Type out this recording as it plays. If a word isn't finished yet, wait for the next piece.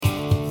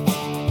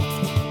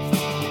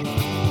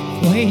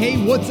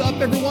Hey, what's up,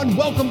 everyone?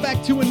 Welcome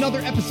back to another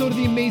episode of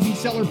the Amazing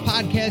Seller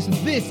Podcast.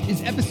 This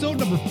is episode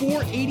number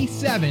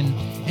 487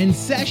 and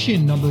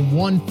session number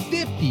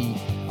 150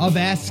 of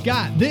Ask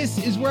Scott. This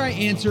is where I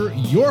answer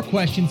your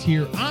questions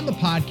here on the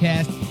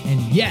podcast.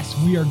 And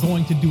yes, we are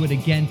going to do it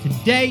again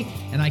today.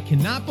 And I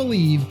cannot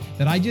believe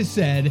that I just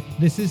said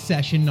this is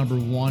session number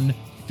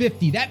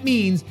 150. That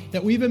means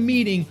that we've been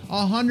meeting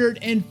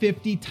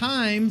 150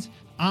 times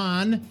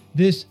on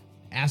this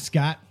Ask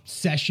Scott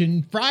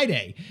Session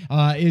Friday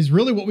is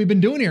really what we've been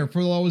doing here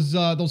for those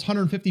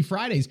 150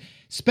 Fridays.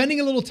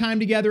 Spending a little time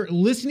together,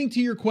 listening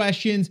to your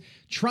questions,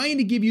 trying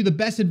to give you the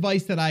best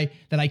advice that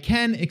I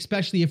can,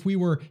 especially if we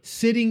were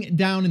sitting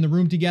down in the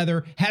room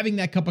together, having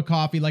that cup of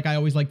coffee, like I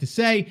always like to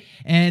say.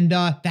 And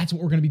that's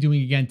what we're going to be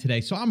doing again today.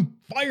 So I'm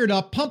fired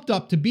up, pumped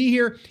up to be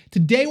here.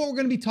 Today, what we're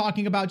going to be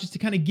talking about, just to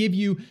kind of give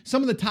you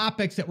some of the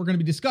topics that we're going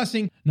to be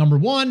discussing. Number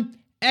one,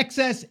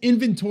 excess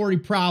inventory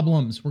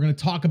problems. We're going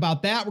to talk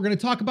about that. We're going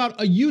to talk about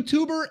a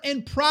YouTuber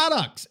and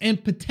products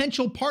and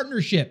potential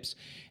partnerships.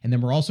 And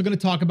then we're also going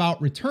to talk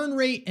about return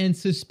rate and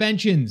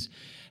suspensions.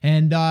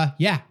 And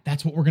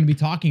that's what we're going to be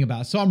talking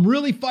about. So I'm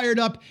really fired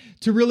up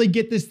to really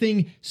get this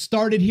thing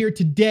started here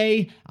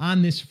today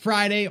on this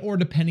Friday, or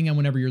depending on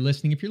whenever you're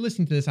listening. If you're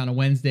listening to this on a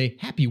Wednesday,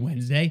 happy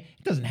Wednesday.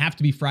 It doesn't have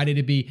to be Friday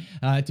to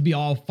be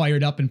all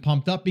fired up and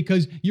pumped up,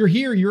 because you're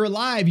here, you're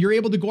alive, you're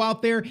able to go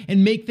out there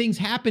and make things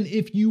happen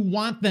if you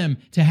want them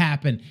to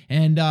happen.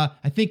 And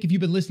I think if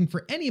you've been listening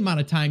for any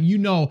amount of time, you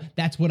know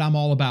that's what I'm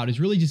all about, is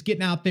really just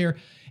getting out there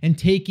and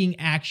taking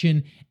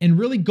action and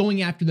really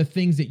going after the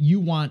things that you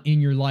want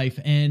in your life.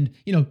 And,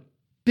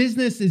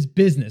 business is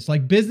business.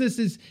 Like, business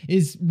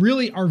is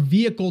really our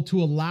vehicle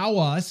to allow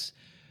us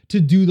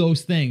to do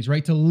those things,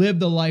 right? To live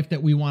the life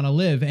that we want to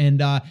live. And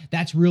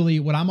that's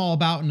really what I'm all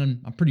about. And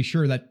I'm pretty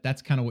sure that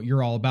that's kind of what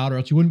you're all about, or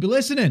else you wouldn't be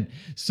listening.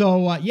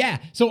 So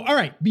all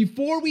right,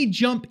 before we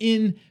jump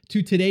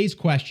into today's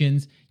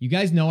questions, you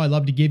guys know I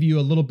love to give you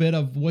a little bit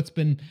of what's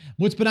been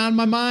on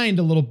my mind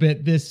a little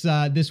bit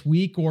this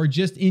week, or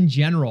just in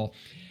general.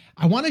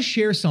 I want to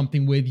share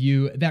something with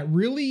you that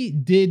really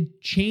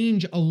did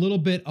change a little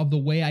bit of the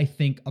way I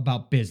think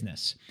about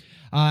business.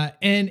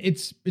 And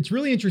it's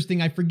really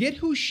interesting. I forget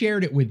who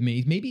shared it with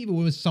me. Maybe it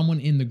was someone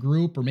in the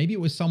group, or maybe it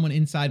was someone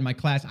inside my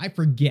class. I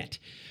forget.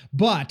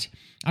 But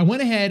I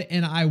went ahead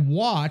and I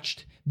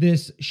watched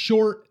this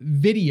short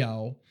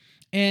video,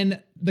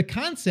 and the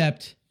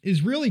concept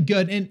is really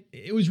good. And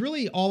it was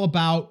really all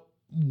about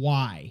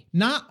why,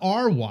 not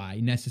our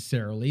why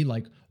necessarily,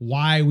 like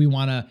why we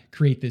want to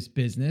create this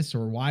business,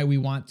 or why we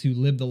want to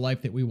live the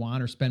life that we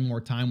want, or spend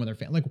more time with our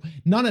family. Like,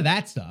 none of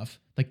that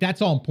stuff. Like,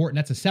 that's all important.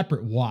 That's a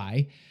separate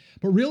why.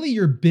 But really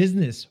your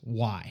business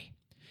why.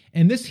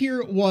 And this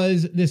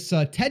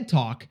TED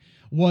Talk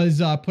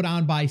was put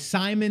on by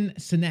Simon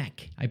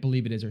Sinek, I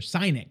believe it is, or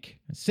Sinek.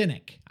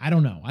 I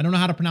don't know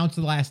how to pronounce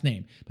the last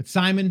name. But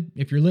Simon,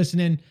 if you're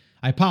listening,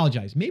 I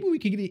apologize. Maybe we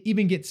could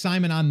even get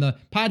Simon on the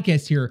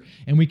podcast here,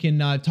 and we can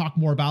talk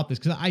more about this,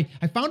 because I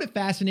found it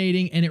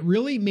fascinating, and it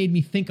really made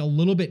me think a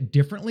little bit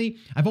differently.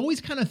 I've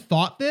always kind of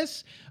thought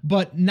this,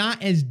 but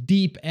not as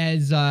deep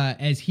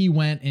as he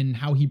went and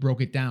how he broke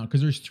it down,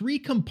 because there's three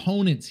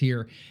components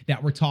here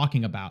that we're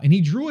talking about. And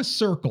he drew a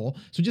circle.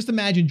 So just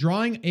imagine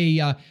drawing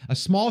a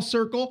small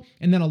circle,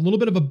 and then a little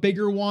bit of a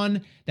bigger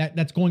one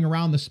that's going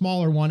around the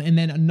smaller one, and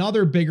then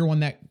another bigger one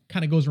that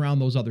kind of goes around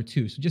those other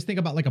two. So just think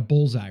about like a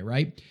bullseye,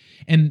 right?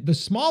 And the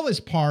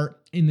smallest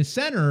part in the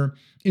center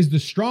is the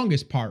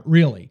strongest part,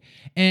 really.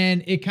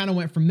 And it kind of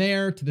went from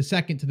there to the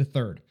second to the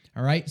third.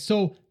 All right.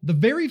 So the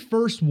very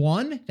first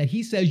one that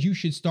he says you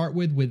should start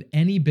with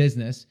any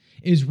business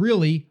is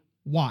really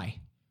why.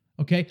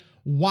 Okay.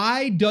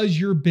 Why does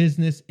your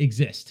business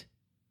exist?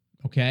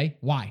 Okay.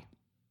 Why?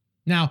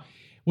 Now,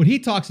 what he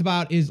talks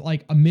about is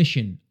like a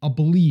mission, a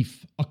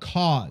belief, a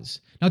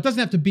cause. Now, it doesn't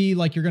have to be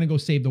like you're going to go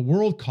save the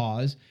world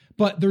cause,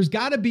 but there's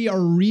got to be a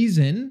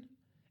reason,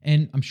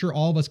 and I'm sure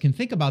all of us can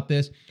think about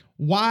this,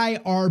 why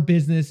our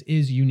business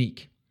is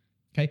unique.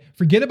 Okay?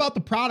 Forget about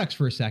the products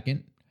for a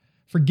second.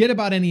 Forget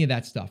about any of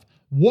that stuff.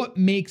 What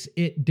makes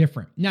it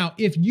different? Now,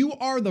 if you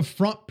are the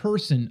front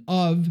person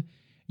of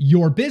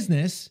your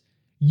business,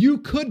 you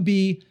could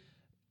be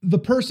the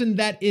person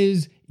that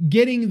is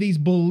getting these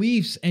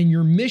beliefs and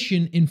your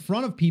mission in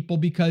front of people,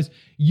 because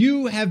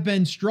you have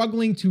been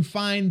struggling to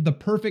find the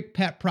perfect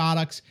pet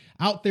products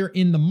out there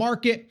in the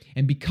market.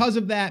 And because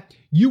of that,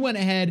 you went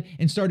ahead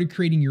and started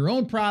creating your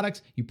own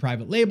products. You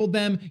private labeled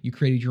them. You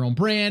created your own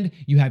brand.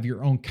 You have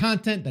your own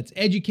content that's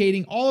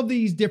educating, all of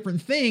these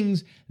different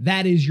things.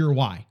 That is your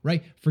why,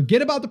 right?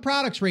 Forget about the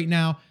products right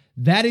now.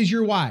 That is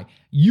your why.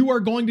 You are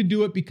going to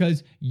do it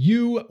because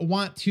you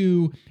want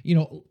to,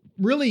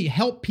 really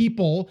help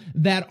people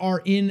that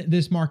are in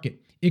this market.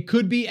 It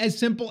could be as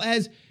simple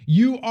as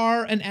you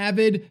are an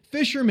avid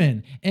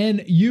fisherman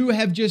and you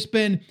have just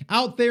been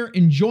out there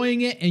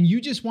enjoying it, and you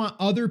just want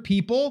other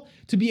people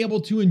to be able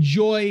to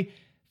enjoy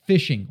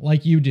fishing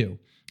like you do.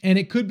 And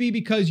it could be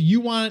because you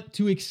want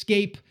to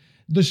escape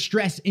the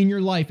stress in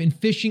your life, and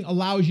fishing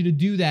allows you to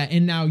do that.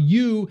 And now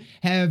you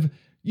have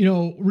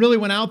really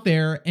went out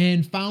there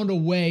and found a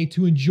way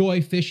to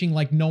enjoy fishing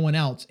like no one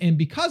else. And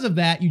because of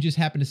that, you just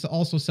happen to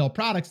also sell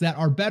products that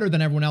are better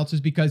than everyone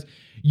else's because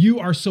you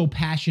are so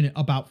passionate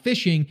about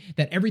fishing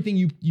that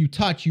everything you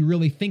touch, you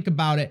really think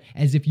about it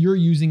as if you're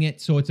using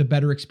it. So it's a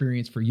better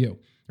experience for you,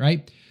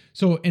 right?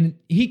 So, and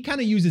he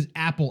kind of uses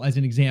Apple as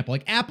an example.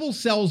 Like Apple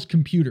sells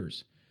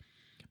computers,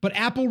 but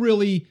Apple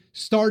really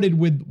started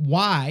with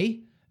why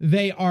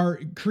they are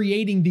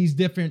creating these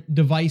different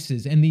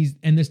devices and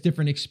this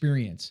different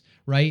experience,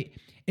 right?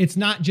 It's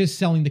not just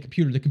selling the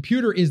computer. The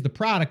computer is the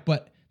product,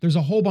 but there's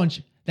a whole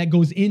bunch that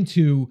goes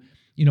into,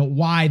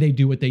 why they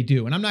do what they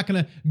do. And I'm not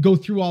going to go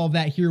through all of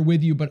that here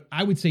with you, but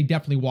I would say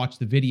definitely watch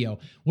the video.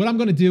 What I'm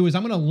going to do is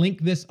I'm going to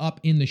link this up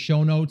in the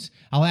show notes.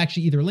 I'll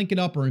actually either link it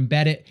up or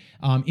embed it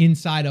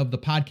inside of the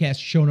podcast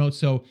show notes.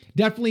 So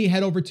definitely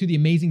head over to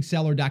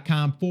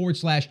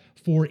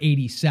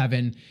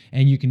theamazingseller.com/487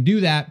 and you can do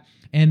that.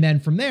 And then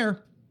from there,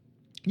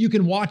 you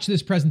can watch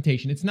this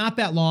presentation. It's not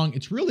that long.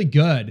 It's really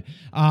good.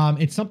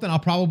 It's something I'll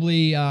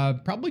probably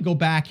go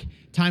back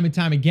time and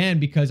time again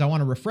because I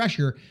want a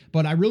refresher,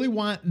 but I really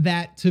want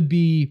that to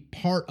be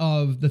part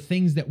of the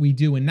things that we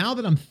do. And now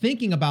that I'm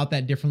thinking about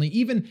that differently,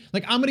 even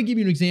like I'm going to give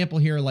you an example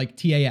here, like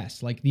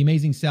TAS, like The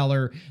Amazing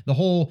Seller, the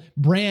whole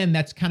brand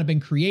that's kind of been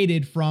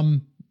created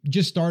from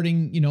just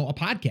starting, a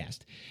podcast.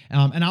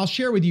 And I'll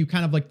share with you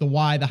kind of like the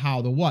why, the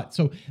how, the what.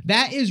 So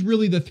that is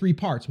really the three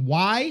parts.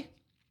 Why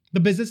the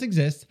business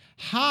exists.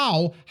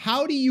 How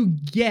do you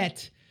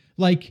get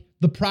like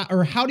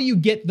how do you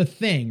get the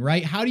thing,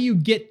 right? How do you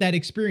get that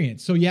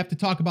experience? So you have to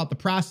talk about the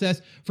process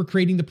for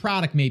creating the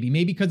product,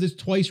 maybe because it's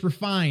twice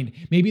refined.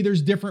 Maybe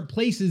there's different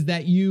places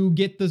that you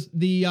get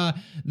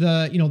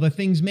the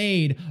things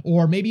made,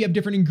 or maybe you have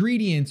different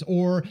ingredients,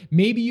 or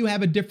maybe you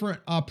have a different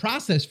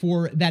process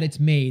for that it's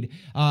made,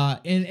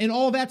 and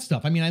all that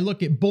stuff. I mean, I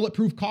look at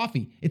Bulletproof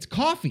Coffee. It's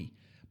coffee,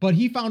 but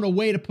he found a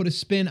way to put a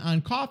spin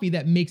on coffee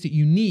that makes it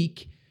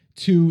unique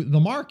to the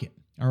market.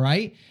 All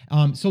right.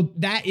 So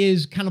that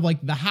is kind of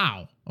like the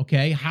how.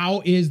 Okay.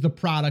 How is the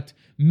product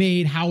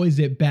made? How is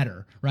it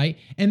better? Right.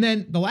 And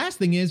then the last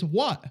thing is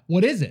what?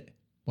 What is it?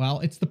 Well,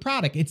 it's the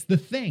product. It's the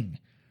thing.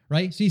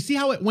 Right. So you see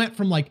how it went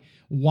from like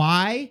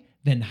why,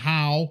 then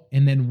how,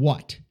 and then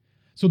what.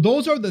 So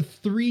those are the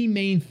three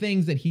main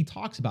things that he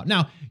talks about.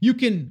 Now, you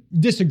can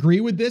disagree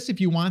with this if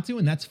you want to,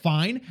 and that's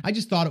fine. I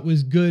just thought it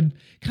was good,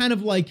 kind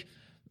of like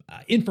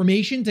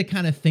information to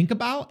kind of think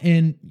about.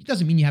 And it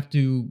doesn't mean you have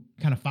to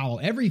kind of follow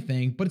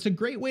everything, but it's a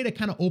great way to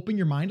kind of open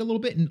your mind a little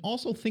bit and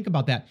also think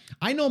about that.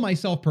 I know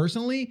myself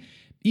personally,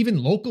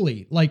 even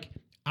locally, like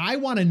I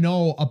want to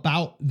know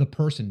about the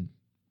person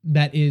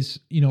that is,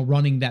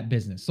 running that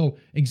business. So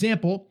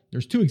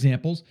there's two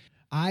examples.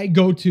 I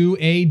go to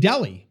a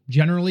deli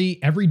generally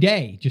every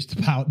day, just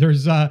about.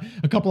 There's a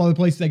couple other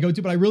places I go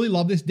to, but I really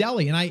love this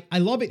deli. And I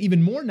love it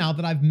even more now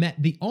that I've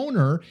met the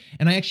owner.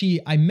 And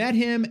I met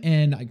him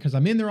and because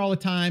I'm in there all the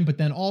time, but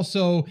then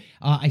also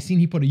I seen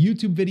he put a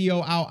YouTube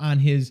video out on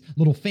his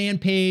little fan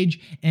page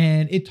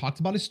and it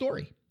talks about his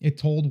story. It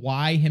told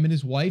why him and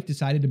his wife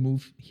decided to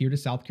move here to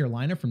South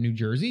Carolina from New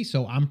Jersey.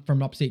 So I'm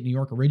from upstate New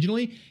York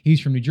originally. He's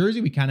from New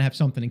Jersey. We kind of have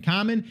something in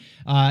common,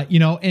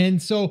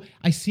 and so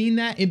I seen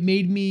that. It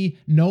made me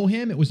know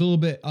him. It was a little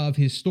bit of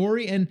his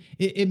story and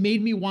it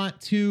made me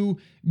want to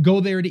go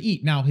there to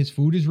eat. Now his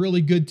food is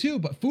really good too,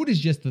 but food is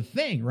just the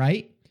thing,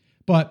 right?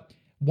 But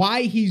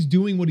why he's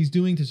doing what he's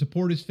doing to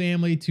support his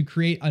family, to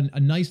create a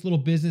nice little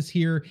business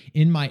here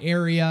in my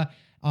area.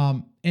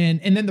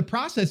 And then the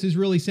process is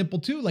really simple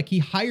too. Like he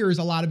hires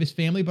a lot of his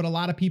family, but a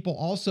lot of people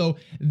also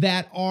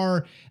that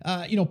are,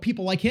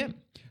 people like him.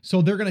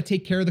 So they're going to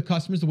take care of the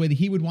customers the way that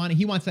he would want it.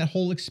 He wants that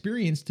whole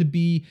experience to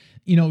be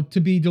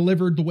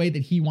delivered the way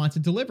that he wants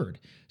it delivered.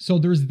 So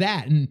there's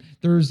that. And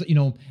there's,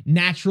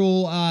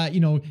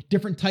 natural,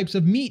 different types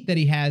of meat that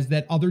he has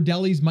that other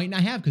delis might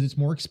not have because it's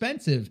more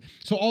expensive.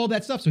 So all of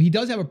that stuff. So he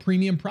does have a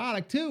premium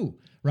product too.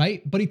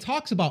 Right? But he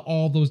talks about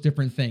all those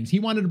different things. He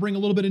wanted to bring a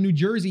little bit of New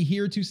Jersey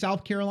here to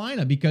South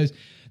Carolina because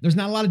there's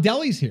not a lot of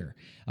delis here.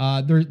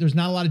 There's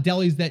not a lot of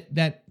delis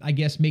that I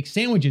guess make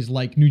sandwiches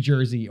like New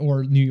Jersey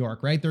or New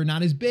York, right? They're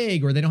not as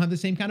big or they don't have the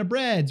same kind of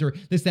breads or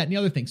this, that, and the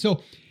other thing.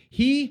 So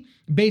he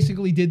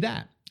basically did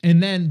that.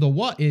 And then the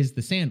what is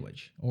the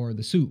sandwich or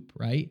the soup,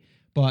 right?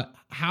 But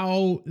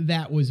how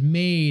that was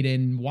made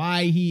and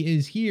why he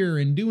is here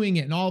and doing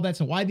it and all that.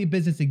 So why the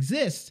business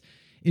exists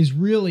is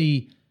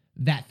really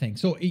that thing.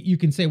 So you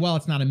can say, well,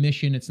 it's not a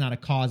mission, it's not a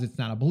cause, it's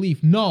not a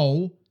belief.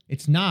 No,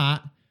 it's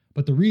not.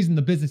 But the reason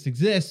the business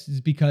exists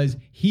is because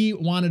he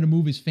wanted to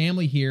move his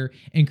family here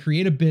and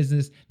create a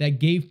business that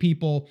gave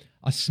people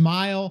a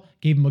smile,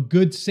 gave them a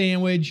good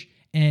sandwich,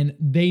 and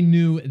they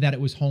knew that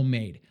it was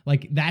homemade.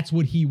 Like that's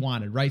what he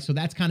wanted, right? So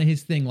that's kind of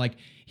his thing. Like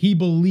he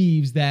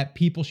believes that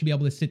people should be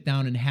able to sit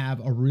down and have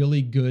a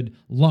really good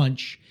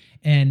lunch.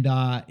 And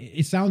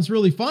it sounds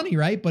really funny,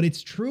 right? But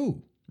it's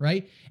true,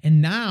 right?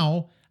 And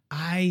now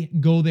I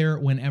go there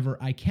whenever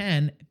I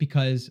can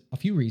because a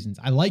few reasons.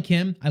 I like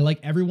him. I like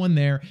everyone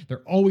there.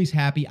 They're always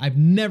happy. I've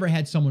never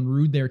had someone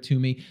rude there to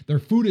me. Their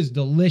food is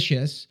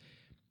delicious,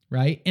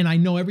 right? And I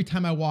know every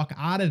time I walk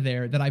out of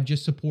there that I've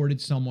just supported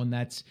someone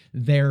that's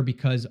there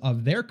because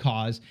of their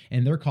cause,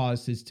 and their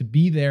cause is to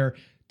be there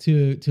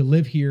to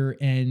live here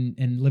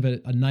and live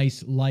a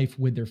nice life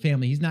with their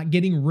family. He's not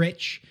getting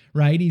rich,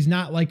 right? He's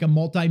not like a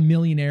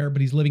multi-millionaire,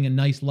 but he's living a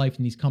nice life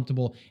and he's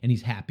comfortable and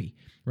he's happy,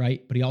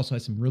 right? But he also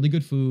has some really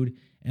good food,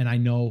 and I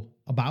know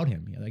about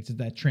him. You know, like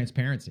that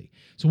transparency.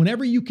 So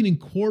whenever you can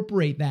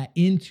incorporate that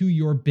into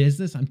your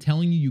business, I'm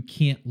telling you, you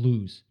can't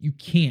lose. You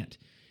can't.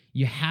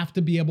 You have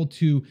to be able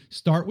to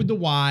start with the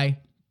why,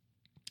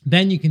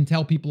 then you can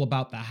tell people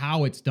about the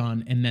how it's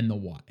done, and then the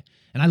what.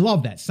 And I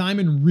love that.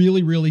 Simon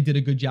really, really did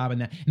a good job in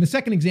that. And the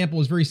second example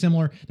is very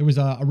similar. There was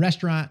a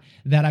restaurant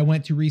that I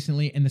went to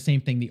recently, and the same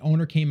thing. The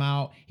owner came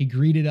out, he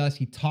greeted us,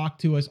 he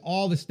talked to us,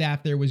 all the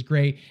staff there was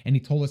great, and he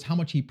told us how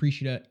much he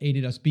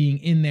appreciated us being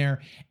in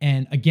there.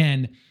 And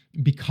again,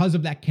 because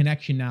of that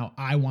connection now,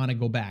 I want to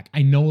go back.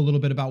 I know a little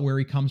bit about where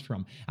he comes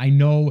from. I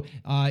know,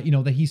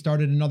 that he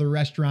started another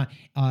restaurant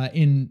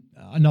in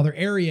another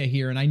area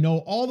here, and I know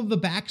all of the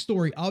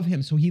backstory of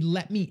him. So he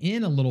let me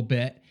in a little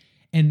bit,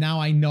 and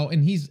now I know.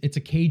 And it's a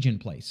Cajun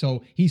place,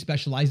 so he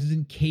specializes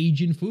in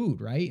Cajun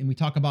food, right? And we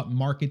talk about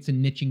markets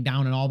and niching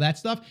down and all that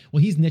stuff.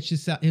 Well, he's niched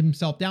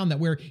himself down that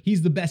where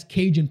he's the best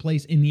Cajun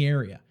place in the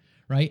area.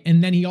 Right.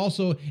 And then it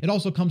also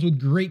comes with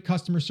great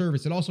customer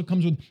service. It also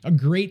comes with a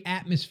great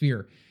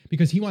atmosphere,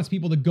 because he wants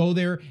people to go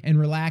there and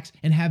relax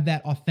and have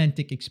that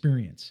authentic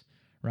experience.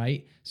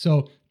 Right.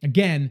 So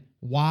again,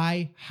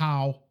 why,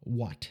 how,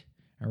 what?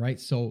 All right.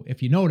 So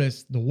if you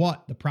notice, the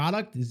what, the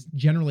product, is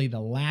generally the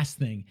last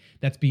thing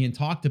that's being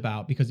talked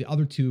about, because the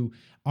other two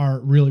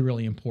are really,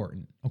 really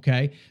important.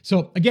 Okay.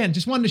 So again,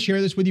 just wanted to share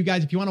this with you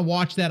guys. If you want to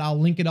watch that, I'll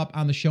link it up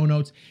on the show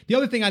notes. The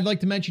other thing I'd like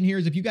to mention here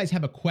is if you guys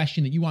have a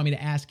question that you want me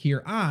to ask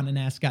here on an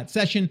Ask Scott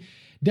session,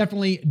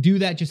 definitely do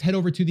that. Just head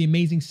over to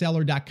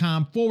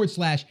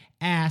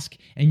theamazingseller.com/ask,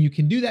 and you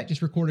can do that.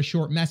 Just record a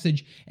short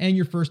message and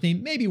your first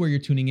name, maybe where you're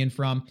tuning in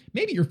from,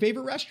 maybe your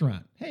favorite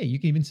restaurant. Hey, you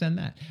can even send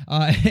that.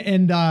 I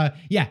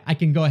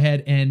can go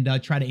ahead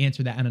and try to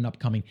answer that on an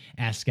upcoming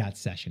Ask Scott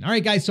session. All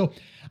right, guys. So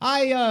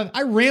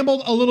I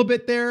rambled a little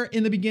bit there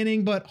in the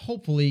beginning, but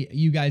hopefully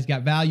you guys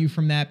got value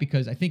from that,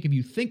 because I think if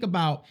you think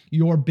about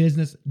your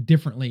business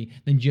differently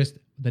than just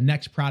the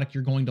next product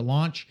you're going to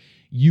launch,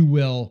 you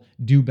will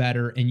do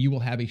better and you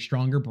will have a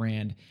stronger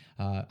brand.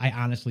 I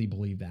honestly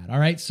believe that. All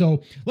right.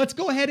 So let's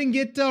go ahead and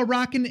get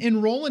rocking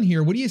and rolling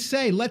here. What do you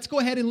say? Let's go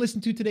ahead and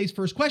listen to today's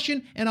first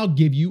question, and I'll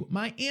give you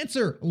my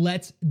answer.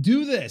 Let's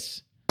do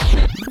this.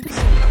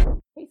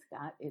 Hey,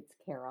 Scott. It's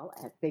Carol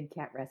at Big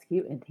Cat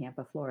Rescue in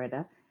Tampa,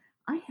 Florida.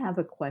 I have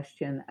a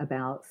question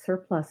about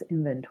surplus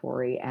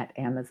inventory at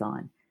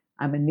Amazon.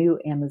 I'm a new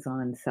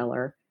Amazon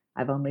seller.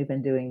 I've only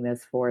been doing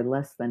this for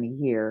less than a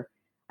year.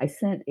 I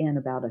sent in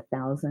about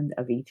 1,000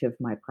 of each of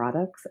my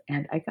products,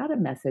 and I got a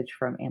message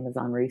from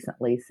Amazon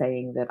recently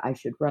saying that I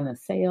should run a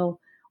sale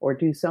or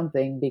do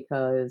something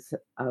because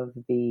of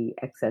the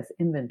excess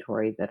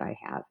inventory that I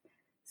have.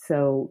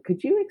 So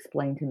could you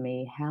explain to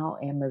me how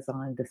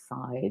Amazon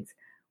decides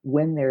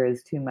when there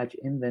is too much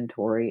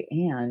inventory?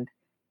 And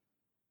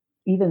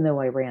even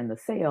though I ran the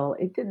sale,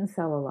 it didn't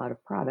sell a lot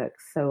of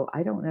products. So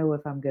I don't know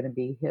if I'm going to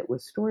be hit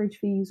with storage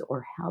fees,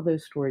 or how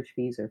those storage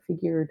fees are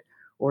figured,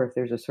 or if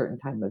there's a certain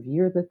time of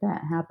year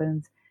that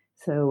happens.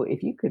 So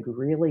if you could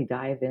really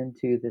dive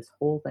into this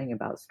whole thing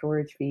about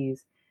storage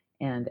fees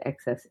and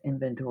excess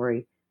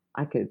inventory,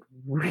 I could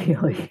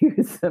really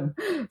use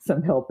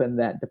some help in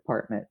that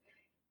department.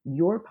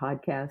 Your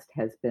podcast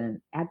has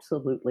been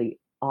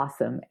absolutely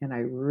awesome, and I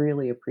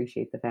really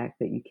appreciate the fact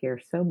that you care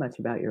so much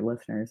about your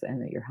listeners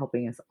and that you're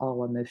helping us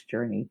all on this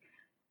journey.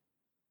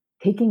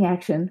 Taking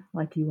action,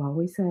 like you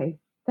always say.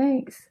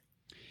 Thanks.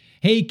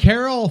 Hey,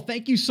 Carol,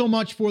 thank you so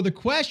much for the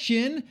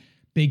question.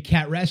 Big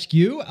Cat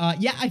Rescue.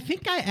 I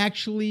think I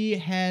actually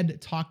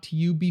had talked to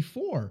you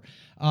before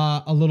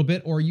a little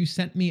bit, or you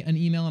sent me an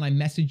email and I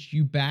messaged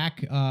you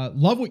back.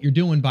 Love what you're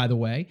doing, by the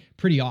way.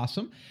 Pretty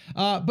awesome.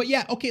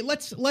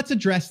 Let's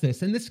address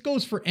this. And this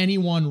goes for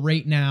anyone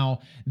right now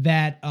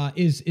that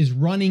is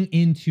running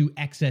into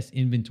excess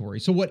inventory.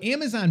 So what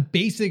Amazon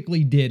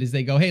basically did is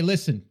they go, hey,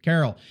 listen,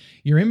 Carol,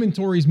 your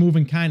inventory is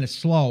moving kind of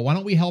slow. Why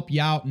don't we help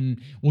you out, and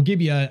we'll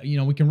give you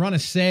we can run a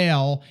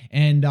sale,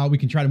 and we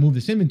can try to move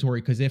this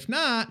inventory, because if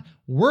not,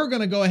 we're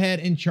going to go ahead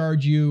and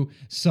charge you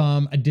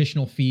some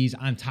additional fees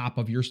on top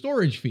of your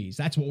storage fees.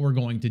 That's what we're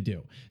going to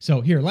do. So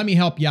here, let me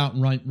help you out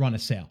and run a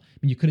sale. I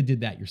mean, you could have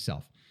did that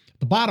yourself.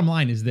 The bottom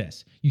line is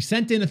this. You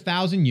sent in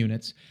 1,000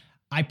 units.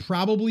 I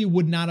probably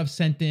would not have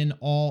sent in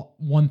all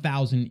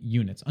 1,000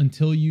 units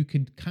until you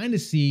could kind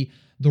of see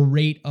the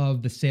rate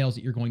of the sales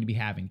that you're going to be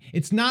having.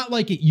 It's not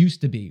like it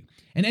used to be.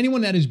 And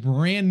anyone that is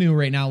brand new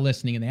right now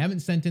listening and they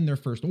haven't sent in their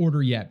first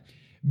order yet,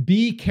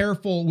 be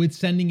careful with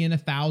sending in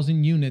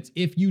 1,000 units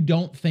if you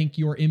don't think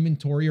your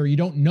inventory, or you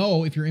don't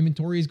know if your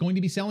inventory is going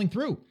to be selling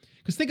through.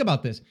 Because think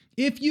about this.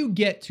 If you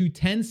get to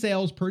 10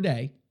 sales per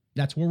day,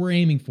 That's what we're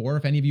aiming for.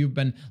 If any of you have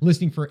been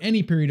listening for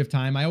any period of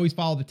time, I always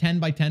follow the 10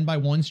 by 10 by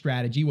 1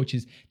 strategy, which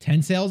is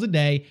 10 sales a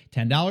day,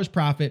 $10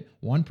 profit,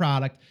 one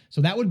product.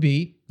 So that would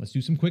be, let's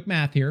do some quick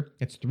math here.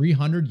 That's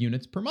 300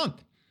 units per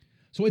month.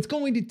 So it's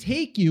going to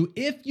take you,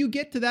 if you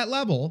get to that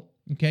level,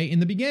 okay, in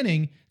the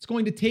beginning, it's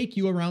going to take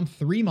you around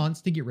 3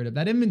 months to get rid of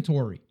that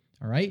inventory.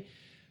 All right.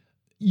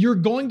 You're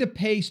going to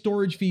pay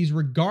storage fees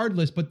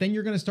regardless, but then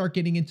you're going to start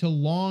getting into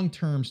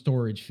long-term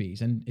storage fees.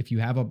 And if you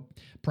have a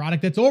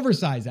product that's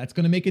oversized, that's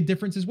going to make a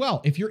difference as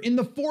well. If you're in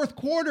the fourth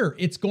quarter,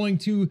 it's going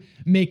to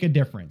make a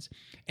difference.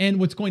 And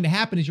what's going to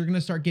happen is you're going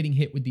to start getting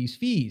hit with these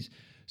fees.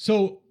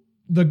 So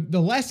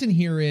the lesson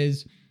here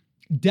is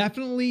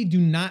definitely do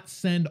not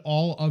send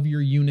all of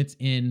your units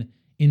in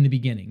the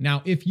beginning.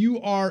 Now, if you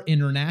are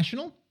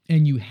international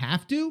and you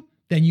have to,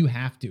 then you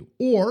have to.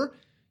 Or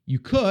you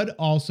could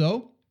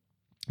also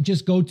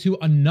just go to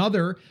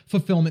another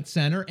fulfillment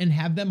center and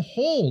have them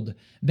hold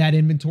that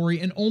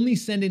inventory and only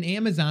send in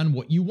Amazon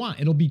what you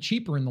want. It'll be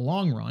cheaper in the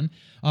long run.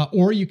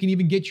 Or you can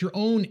even get your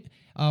own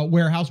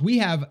warehouse. We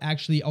have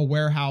actually a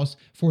warehouse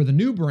for the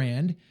new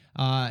brand.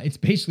 It's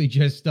basically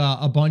just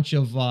a bunch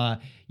of,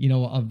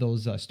 of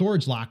those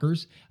storage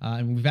lockers.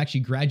 And we've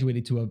actually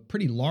graduated to a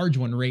pretty large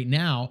one right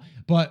now.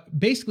 But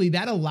basically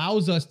that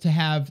allows us to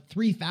have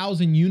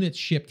 3,000 units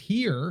shipped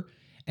here.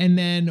 And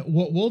then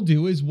what we'll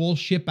do is we'll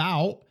ship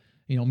out,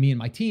 me and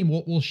my team,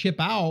 we'll ship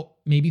out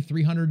maybe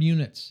 300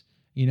 units,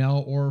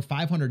 or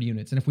 500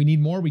 units. And if we need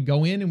more, we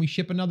go in and we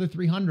ship another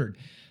 300.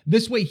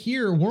 This way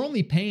here, we're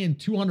only paying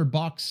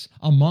 $200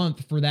 a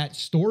month for that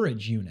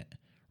storage unit,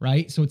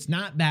 right? So it's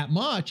not that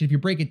much. If you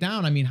break it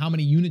down, how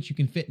many units you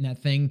can fit in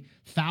that thing?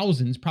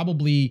 Thousands,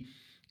 probably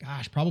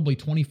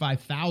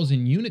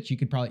 25,000 units you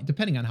could probably,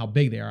 depending on how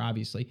big they are,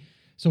 obviously.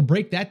 So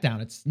break that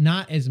down. It's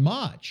not as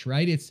much,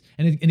 right?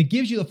 It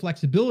gives you the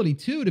flexibility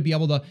too, to be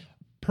able to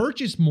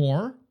purchase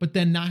more, but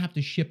then not have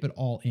to ship it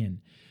all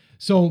in.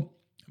 So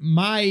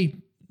my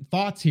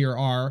thoughts here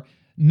are,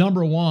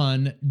 number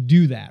one,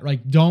 do that.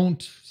 Like,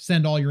 don't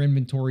send all your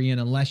inventory in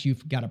unless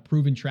you've got a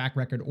proven track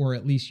record, or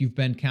at least you've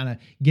been kind of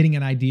getting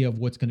an idea of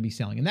what's going to be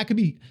selling. And that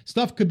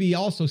could be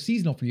also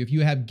seasonal for you. If you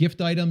have gift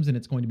items and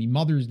it's going to be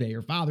Mother's Day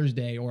or Father's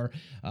Day, or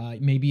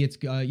maybe it's,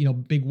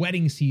 big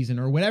wedding season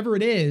or whatever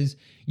it is,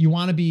 you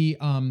want to be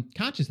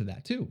conscious of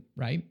that too,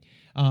 right?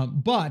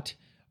 But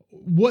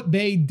what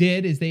they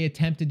did is they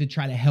attempted to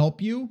try to help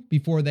you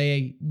before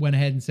they went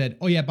ahead and said,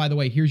 oh yeah, by the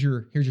way, here's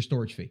your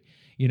storage fee.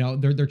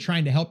 They're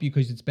trying to help you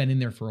because it's been in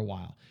there for a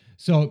while.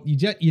 So you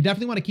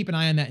definitely want to keep an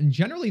eye on that. And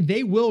generally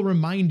they will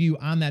remind you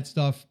on that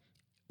stuff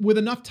with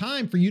enough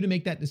time for you to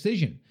make that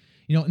decision.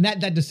 And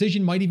that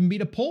decision might even be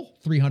to pull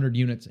 300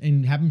 units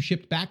and have them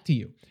shipped back to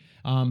you.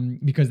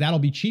 Because that'll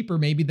be cheaper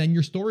maybe than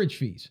your storage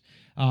fees.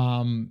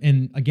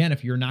 And again,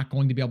 if you're not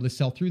going to be able to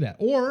sell through that,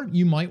 or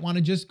you might want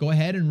to just go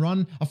ahead and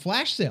run a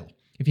flash sale.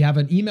 If you have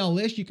an email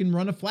list, you can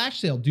run a flash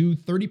sale, do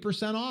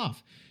 30%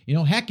 off.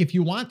 Heck, if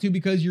you want to,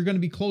 because you're going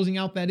to be closing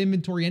out that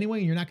inventory anyway,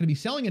 and you're not going to be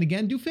selling it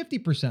again, do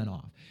 50%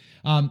 off.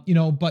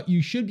 But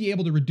you should be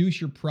able to reduce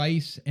your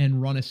price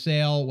and run a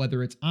sale,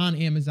 whether it's on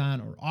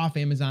Amazon or off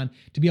Amazon,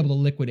 to be able to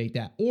liquidate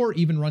that, or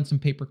even run some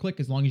pay-per-click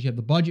as long as you have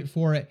the budget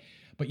for it.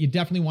 But you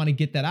definitely want to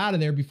get that out of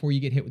there before you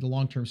get hit with the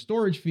long-term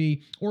storage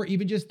fee, or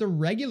even just the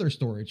regular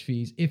storage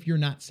fees if you're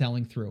not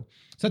selling through.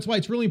 So that's why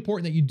it's really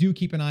important that you do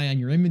keep an eye on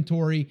your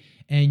inventory,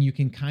 and you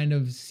can kind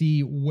of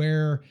see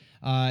where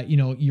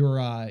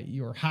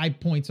your high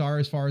points are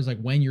as far as like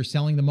when you're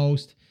selling the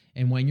most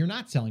and when you're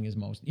not selling the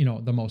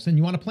most, and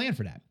you want to plan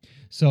for that.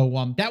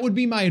 So that would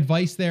be my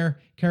advice there,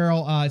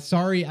 Carol.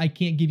 Sorry, I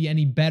can't give you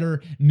any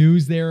better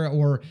news there,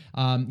 or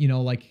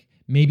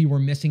maybe we're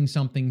missing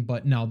something,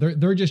 but no,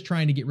 they're just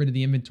trying to get rid of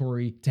the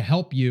inventory to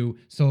help you.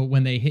 So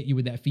when they hit you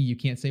with that fee, you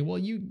can't say, well,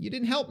 you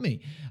didn't help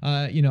me,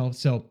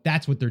 so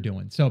that's what they're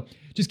doing. So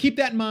just keep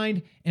that in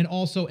mind. And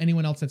also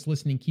anyone else that's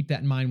listening, keep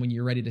that in mind when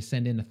you're ready to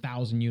send in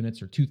 1,000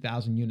 units or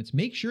 2,000 units.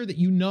 Make sure that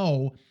you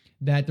know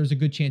that there's a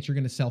good chance you're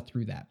going to sell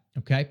through that.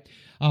 Okay.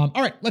 All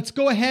right, let's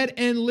go ahead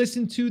and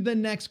listen to the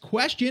next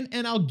question,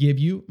 and I'll give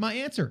you my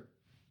answer.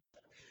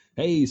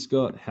 Hey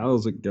Scott,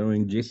 how's it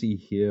going? Jesse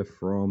here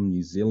from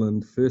New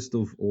Zealand. First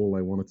of all,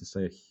 I wanted to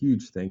say a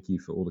huge thank you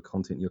for all the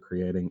content you're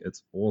creating.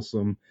 It's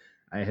awesome.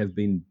 I have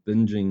been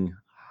binging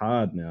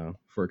hard now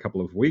for a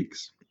couple of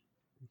weeks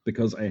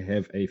because I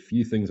have a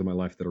few things in my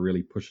life that are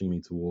really pushing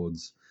me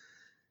towards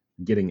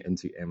getting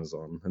into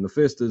Amazon. And the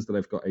first is that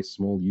I've got a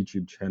small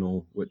YouTube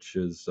channel, which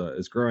is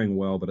growing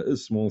well, but it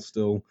is small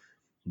still.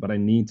 But I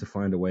need to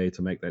find a way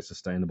to make that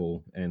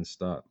sustainable and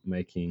start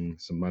making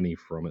some money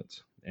from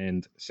it.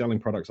 And selling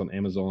products on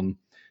Amazon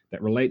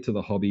that relate to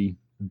the hobby,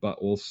 but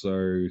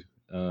also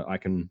I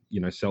can,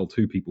 sell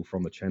to people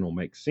from the channel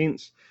makes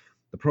sense.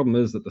 The problem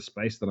is that the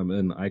space that I'm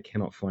in, I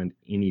cannot find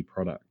any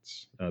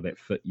products that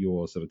fit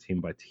your sort of 10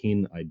 by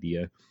 10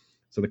 idea.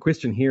 So the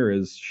question here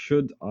is,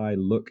 should I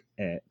look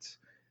at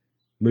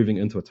moving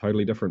into a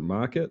totally different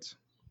market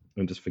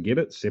and just forget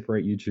it,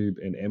 separate YouTube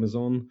and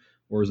Amazon,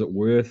 or is it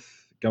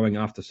worth going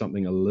after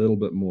something a little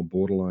bit more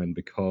borderline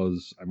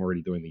because I'm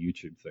already doing the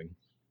YouTube thing?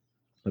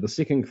 The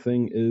second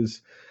thing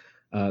is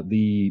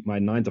my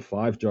 9 to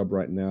 5 job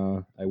right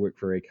now. I work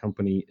for a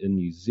company in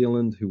New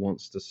Zealand who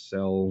wants to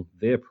sell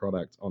their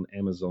product on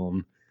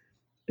Amazon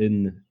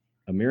in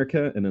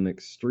America in an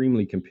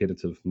extremely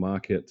competitive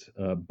market.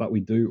 But we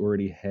do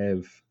already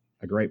have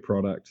a great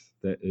product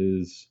that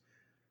is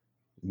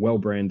well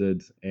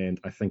branded, and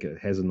I think it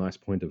has a nice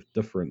point of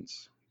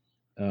difference.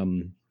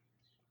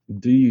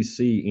 Do you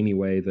see any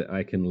way that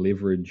I can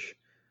leverage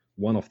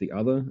one off the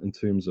other in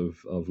terms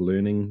of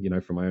learning,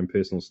 from my own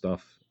personal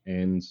stuff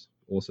and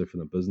also from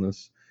the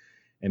business?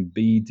 And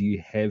B, do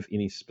you have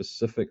any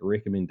specific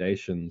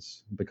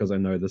recommendations? Because I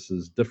know this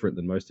is different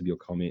than most of your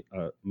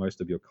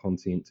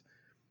content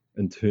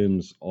in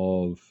terms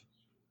of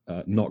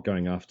not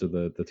going after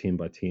the 10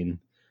 by 10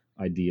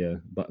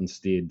 idea, but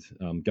instead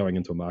going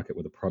into a market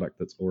with a product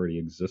that's already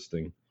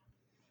existing.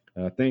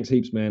 Thanks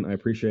heaps, man. I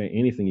appreciate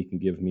anything you can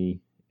give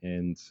me,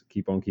 and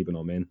keep on keeping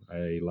on, man.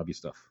 I love your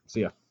stuff.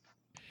 See ya.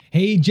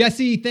 Hey,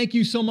 Jesse, thank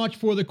you so much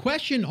for the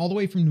question all the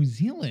way from New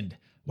Zealand.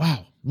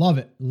 Wow. Love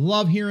it.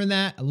 Love hearing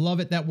that. I love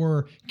it that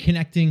we're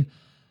connecting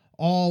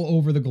all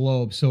over the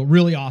globe. So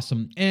really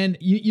awesome. And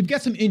you've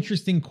got some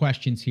interesting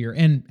questions here,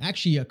 and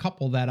actually a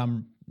couple that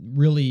I'm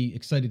really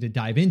excited to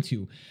dive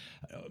into.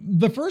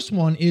 The first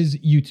one is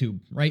YouTube,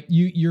 right?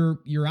 You're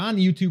on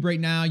YouTube right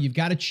now. You've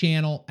got a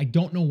channel. I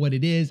don't know what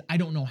it is. I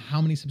don't know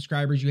how many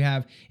subscribers you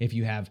have. If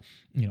you have,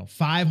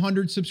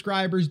 500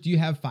 subscribers, do you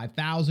have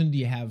 5,000? Do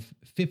you have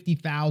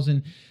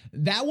 50,000?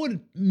 That would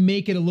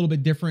make it a little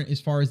bit different as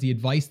far as the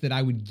advice that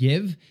I would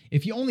give.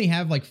 If you only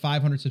have like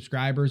 500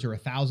 subscribers or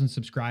 1,000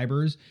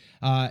 subscribers,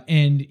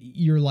 and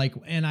you're like,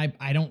 and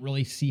I don't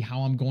really see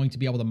how I'm going to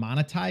be able to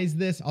monetize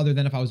this other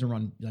than if I was to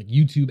run like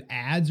YouTube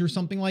ads or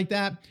something like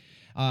that.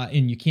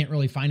 And you can't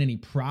really find any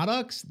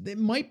products, it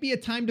might be a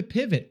time to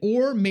pivot,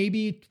 or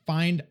maybe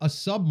find a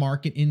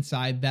sub-market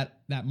inside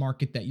that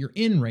market that you're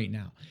in right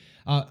now.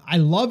 I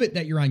love it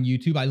that you're on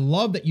YouTube. I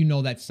love that you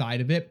know that side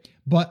of it.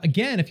 But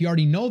again, if you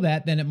already know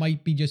that, then it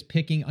might be just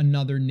picking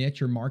another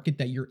niche or market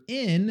that you're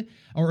in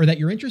or that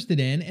you're interested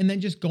in, and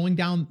then just going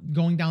down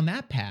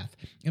that path.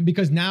 And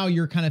because now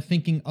you're kind of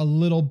thinking a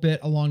little bit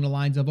along the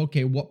lines of,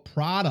 okay, what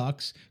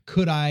products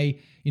could I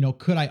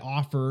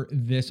offer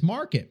this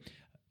market?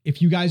 If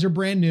you guys are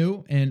brand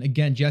new, and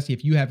again, Jesse,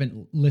 if you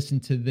haven't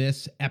listened to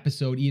this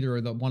episode either,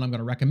 or the one I'm going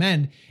to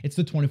recommend, it's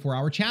the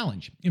 24-hour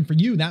challenge. And for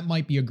you, that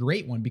might be a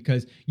great one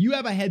because you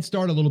have a head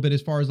start a little bit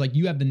as far as like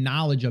you have the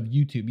knowledge of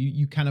YouTube.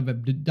 You kind of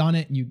have done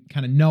it and you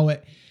kind of know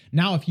it.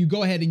 Now, if you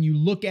go ahead and you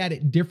look at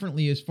it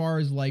differently as far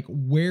as like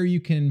where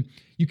you can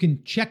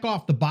check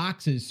off the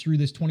boxes through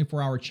this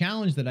 24-hour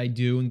challenge that I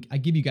do, and I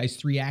give you guys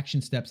 3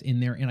 action steps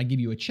in there, and I give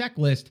you a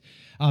checklist,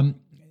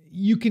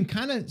 you can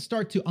kind of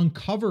start to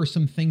uncover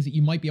some things that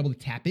you might be able to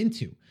tap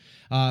into.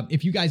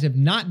 If you guys have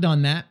not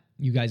done that,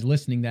 you guys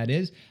listening, that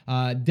is,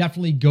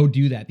 definitely go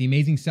do that.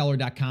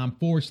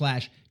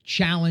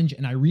 theamazingseller.com/challenge.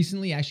 And I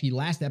recently, actually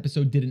last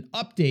episode, did an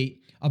update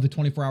of the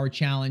 24-hour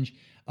challenge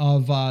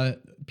of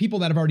people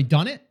that have already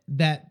done it,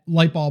 that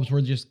light bulbs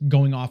were just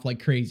going off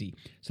like crazy.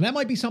 So that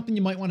might be something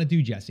you might want to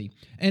do, Jesse,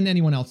 and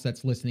anyone else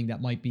that's listening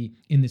that might be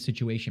in this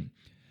situation.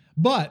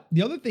 But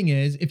the other thing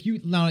is, if you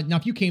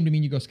came to me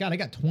and you go, Scott, I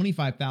got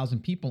 25,000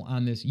 people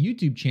on this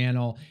YouTube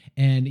channel,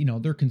 and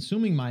they're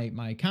consuming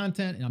my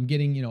content, and I'm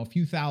getting a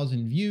few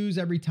thousand views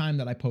every time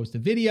that I post a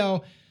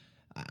video,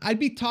 I'd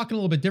be talking a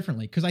little bit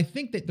differently, because I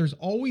think that there's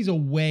always a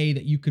way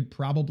that you could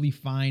probably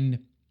find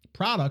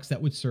products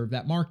that would serve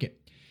that market.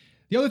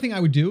 The other thing I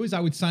would do is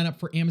I would sign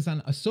up for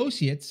Amazon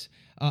Associates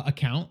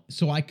account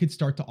so I could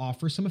start to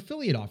offer some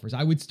affiliate offers.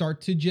 I would start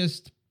to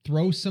just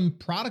throw some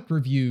product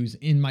reviews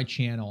in my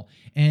channel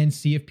and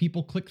see if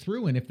people click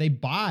through and if they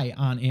buy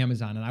on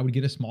Amazon, and I would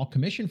get a small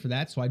commission for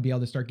that. So I'd be able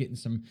to start getting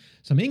some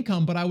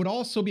income, but I would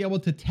also be able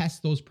to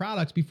test those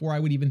products before I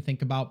would even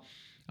think about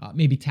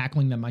maybe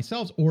tackling them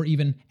myself or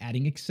even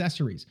adding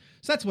accessories.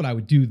 So that's what I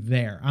would do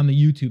there on the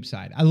YouTube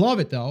side. I love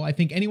it though. I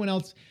think anyone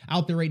else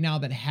out there right now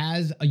that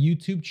has a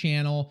YouTube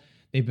channel,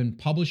 they've been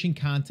publishing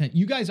content,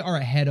 you guys are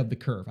ahead of the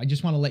curve. I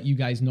just want to let you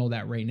guys know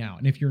that right now.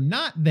 And if you're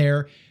not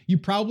there, you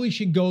probably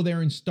should go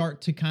there and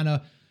start to kind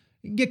of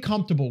get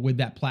comfortable with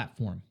that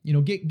platform.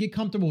 Get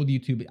comfortable with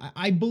YouTube.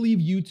 I believe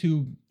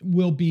YouTube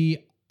will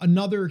be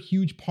another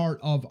huge part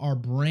of our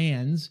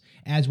brands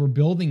as we're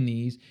building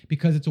these,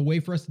 because it's a way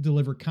for us to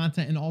deliver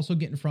content and also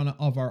get in front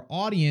of our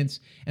audience,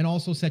 and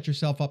also set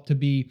yourself up to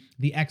be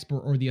the expert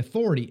or the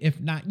authority. If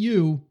not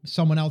you,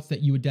 someone else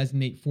that you would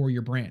designate for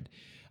your brand.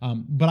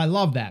 But I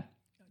love that.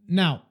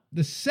 Now,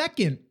 the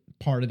second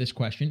part of this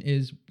question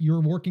is,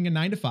 you're working a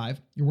 9 to 5,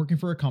 you're working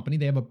for a company,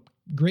 they have a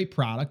great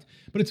product,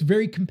 but it's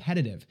very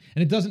competitive,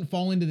 and it doesn't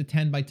fall into the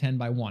 10 by 10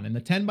 by 1. And the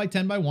 10 by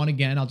 10 by 1,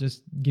 again, I'll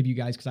just give you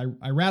guys, because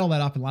I rattle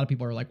that off and a lot of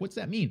people are like, what's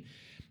that mean?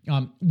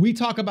 We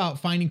talk about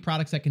finding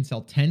products that can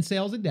sell 10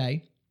 sales a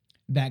day,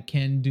 that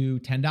can do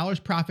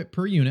 $10 profit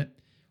per unit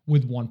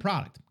with one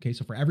product. Okay,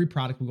 so for every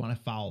product, we want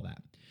to follow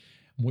that.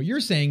 What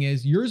you're saying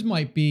is yours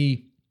might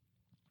be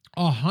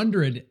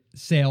 100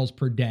 sales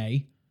per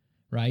day,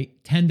 right?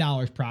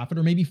 $10 profit,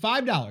 or maybe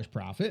 $5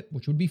 profit,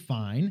 which would be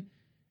fine.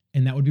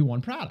 And that would be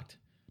one product.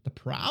 The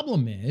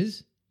problem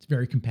is it's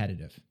very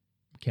competitive.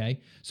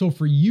 Okay. So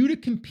for you to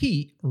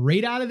compete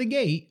right out of the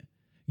gate,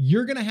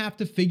 you're going to have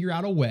to figure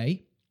out a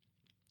way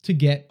to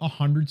get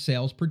 100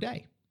 sales per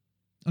day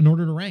in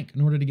order to rank,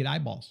 in order to get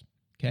eyeballs.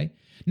 Okay.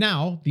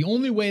 Now, the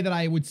only way that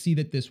I would see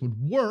that this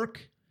would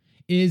work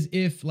is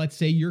if, let's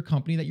say, your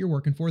company that you're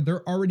working for,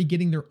 they're already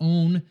getting their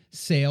own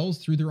sales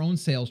through their own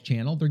sales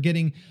channel. They're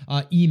getting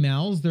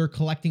emails. They're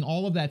collecting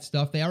all of that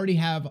stuff. They already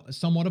have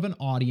somewhat of an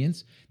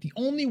audience. The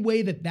only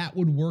way that that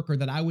would work, or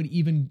that I would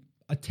even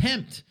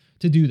attempt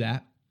to do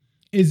that,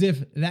 is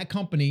if that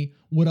company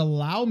would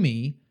allow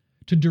me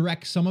to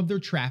direct some of their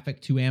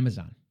traffic to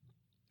Amazon.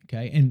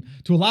 Okay. And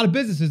to a lot of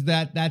businesses,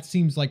 that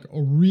seems like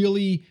a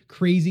really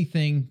crazy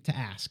thing to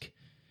ask,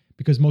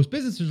 because most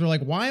businesses are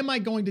like, why am I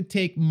going to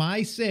take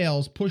my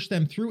sales, push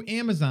them through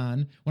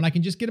Amazon when I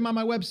can just get them on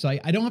my website?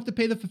 I don't have to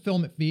pay the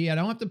fulfillment fee. I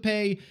don't have to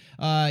pay,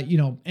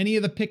 any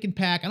of the pick and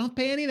pack. I don't have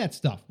to pay any of that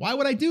stuff. Why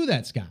would I do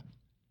that, Scott?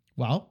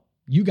 Well,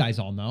 you guys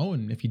all know.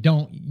 And if you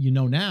don't, you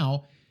know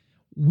now,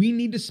 we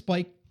need to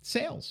spike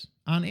sales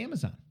on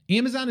Amazon.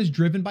 Amazon is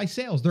driven by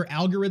sales. Their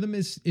algorithm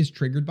is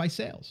triggered by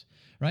sales,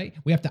 right?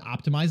 We have to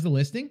optimize the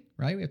listing,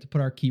 right? We have to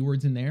put our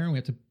keywords in there, and we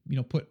have to,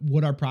 put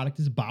what our product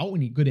is about. We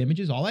need good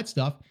images, all that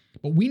stuff.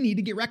 But we need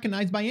to get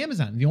recognized by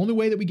Amazon. The only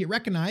way that we get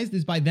recognized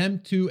is by them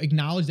to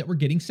acknowledge that we're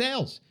getting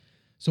sales.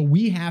 So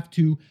we have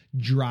to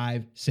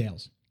drive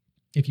sales.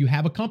 If you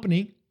have a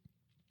company,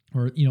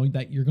 or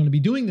that you're going to be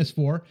doing this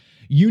for,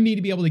 you need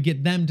to be able to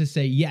get them to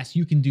say, yes,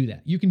 you can do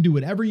that. You can do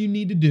whatever you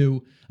need to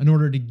do in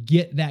order to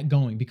get that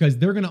going, because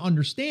they're going to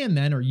understand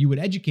then, or you would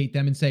educate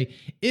them and say,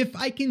 if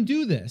I can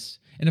do this,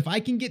 and if I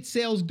can get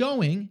sales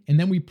going, and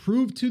then we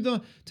prove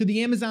to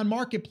the Amazon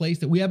marketplace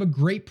that we have a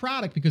great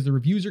product, because the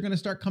reviews are going to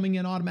start coming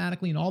in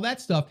automatically and all that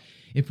stuff.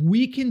 If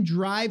we can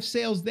drive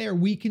sales there,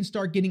 we can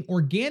start getting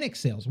organic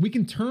sales. We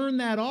can turn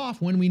that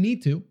off when we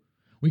need to.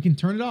 We can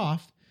turn it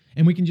off,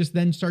 and we can just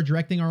then start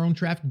directing our own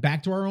traffic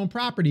back to our own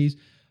properties.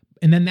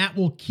 And then that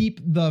will keep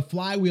the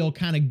flywheel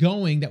kind of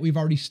going that we've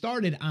already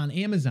started on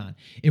Amazon.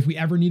 If we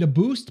ever need a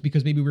boost,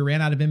 because maybe we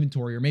ran out of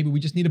inventory, or maybe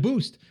we just need a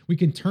boost, we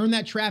can turn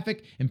that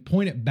traffic and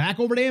point it back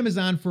over to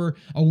Amazon for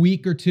a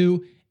week or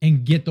two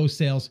and get those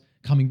sales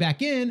coming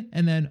back in.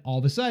 And then all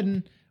of a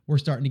sudden, we're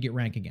starting to get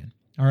rank again.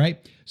 All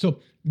right. So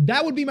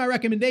that would be my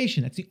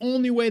recommendation. That's the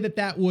only way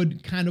that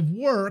would kind of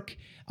work.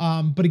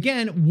 But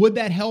again, would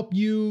that help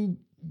you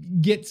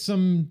get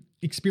some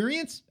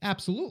experience?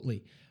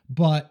 Absolutely.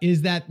 But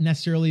is that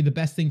necessarily the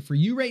best thing for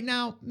you right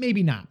now?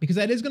 Maybe not, because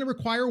that is going to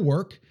require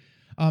work.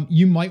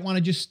 You might want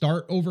to just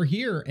start over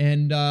here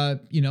and,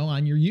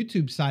 on your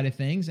YouTube side of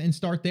things, and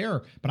start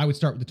there. But I would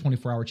start with the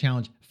 24-hour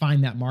challenge,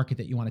 find that market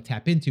that you want to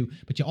tap into.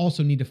 But you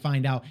also need to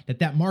find out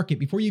that market,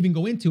 before you even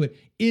go into it,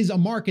 is a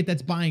market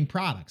that's buying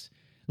products.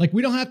 Like,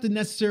 we don't have to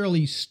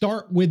necessarily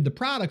start with the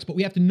products, but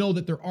we have to know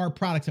that there are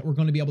products that we're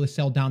going to be able to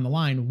sell down the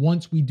line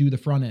once we do the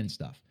front end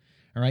stuff.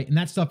 All right. And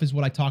that stuff is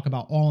what I talk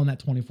about all in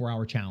that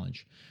 24-hour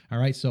challenge. All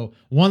right. So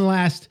one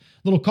last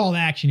little call to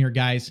action here,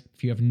 guys.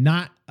 If you have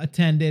not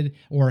attended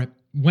or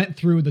went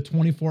through the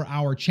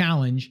 24-hour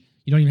challenge,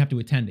 you don't even have to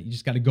attend it. You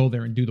just got to go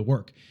there and do the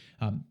work.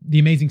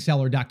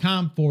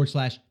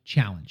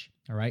 theamazingseller.com/challenge.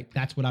 All right.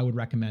 That's what I would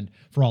recommend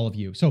for all of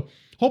you. So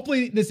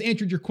hopefully this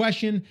answered your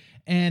question,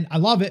 and I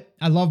love it.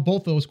 I love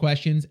both those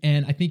questions.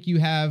 And I think you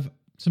have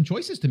some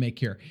choices to make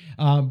here.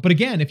 But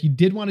again, if you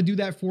did want to do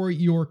that for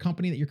your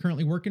company that you're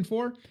currently working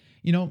for,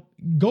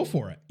 go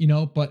for it,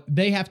 but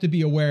they have to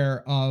be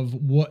aware of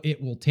what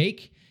it will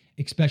take,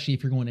 especially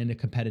if you're going into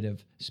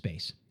competitive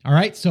space. All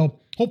right. So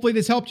hopefully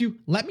this helped you.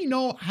 Let me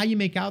know how you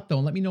make out, though,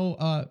 and let me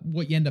know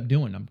what you end up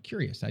doing. I'm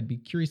curious. I'd be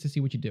curious to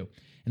see what you do,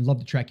 and love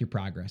to track your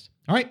progress.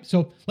 All right.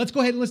 So let's go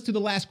ahead and listen to the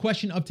last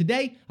question of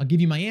today. I'll give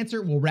you my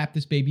answer. We'll wrap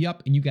this baby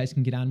up, and you guys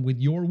can get on with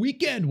your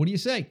weekend. What do you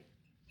say?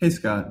 Hey,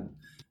 Scott.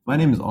 My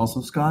name is also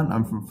Scott.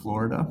 I'm from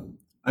Florida.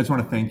 I just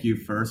want to thank you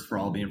first for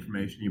all the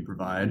information you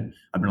provide.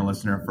 I've been a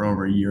listener for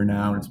over a year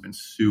now, and it's been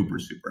super,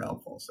 super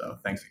helpful. So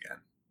thanks again.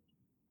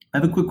 I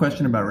have a quick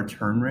question about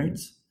return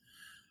rates.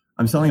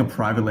 I'm selling a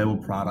private label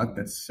product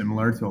that's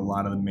similar to a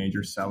lot of the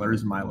major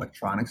sellers in my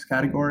electronics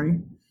category.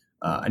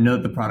 I know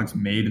that the product's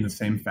made in the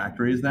same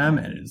factory as them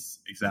and is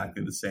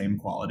exactly the same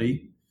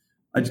quality.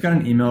 I just got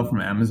an email from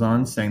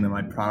Amazon saying that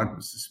my product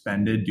was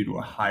suspended due to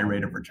a high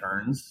rate of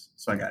returns.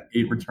 So I got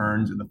 8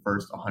 returns in the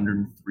first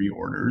 103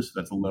 orders.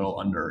 That's a little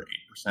under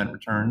 8%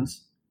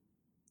 returns.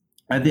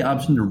 I had the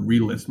option to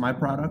relist my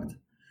product.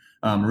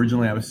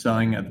 Originally, I was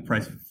selling at the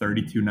price of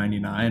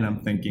 $32.99. I'm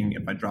thinking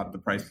if I drop the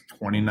price to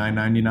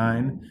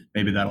 $29.99,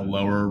 maybe that'll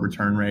lower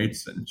return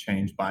rates and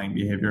change buying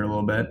behavior a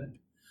little bit.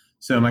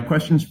 So my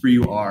questions for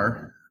you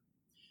are,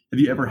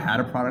 have you ever had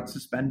a product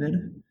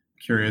suspended?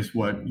 Curious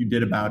what you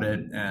did about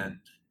it and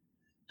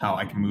how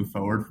I can move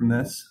forward from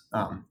this.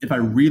 If I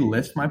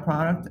relist my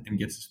product and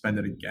get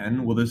suspended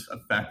again, will this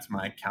affect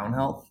my account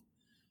health?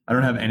 I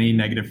don't have any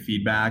negative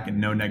feedback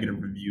and no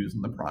negative reviews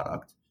on the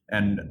product.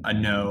 And I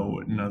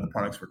know none of the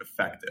products were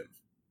defective.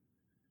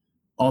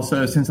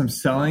 Also, since I'm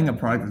selling a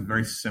product that's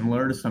very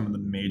similar to some of the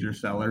major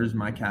sellers in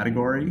my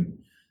category,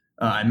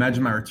 I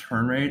imagine my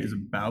return rate is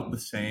about the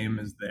same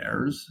as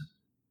theirs.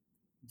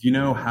 Do you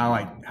know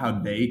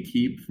how they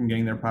keep from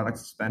getting their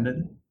products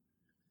suspended?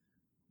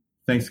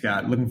 Thanks,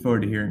 Scott. Looking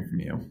forward to hearing from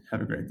you.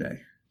 Have a great day.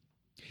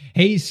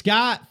 Hey,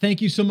 Scott,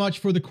 thank you so much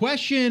for the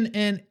question.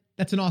 And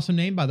that's an awesome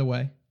name, by the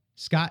way.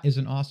 Scott is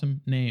an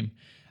awesome name.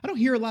 I don't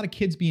hear a lot of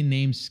kids being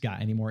named Scott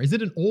anymore. Is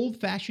it an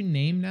old-fashioned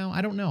name now?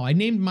 I don't know. I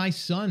named my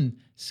son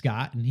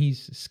Scott, and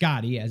he's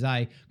Scotty, as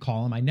I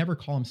call him. I never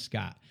call him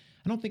Scott.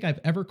 I don't think I've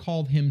ever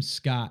called him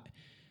Scott.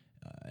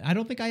 I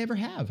don't think I ever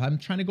have. I'm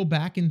trying to go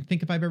back and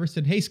think if I've ever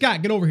said, hey,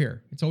 Scott, get over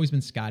here. It's always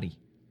been Scotty.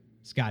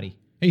 Scotty.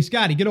 Hey,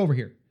 Scotty, get over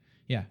here.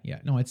 Yeah.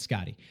 No, it's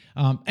Scotty.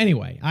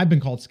 Anyway, I've been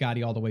called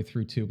Scotty all the way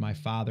through too. My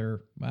father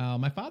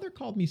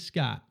called me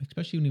Scott,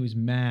 especially when he was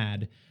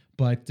mad.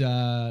 But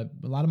a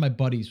lot of my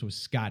buddies was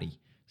Scotty.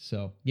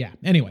 So yeah.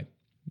 Anyway,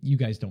 you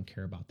guys don't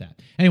care about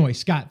that. Anyway,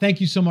 Scott,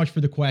 thank you so much for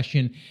the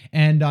question.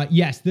 And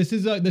yes, this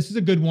is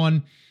a good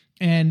one.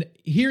 And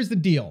here's the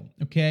deal.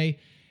 Okay.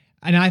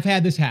 And I've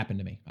had this happen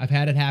to me. I've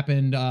had it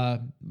happen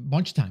a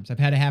bunch of times. I've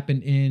had it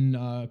happen in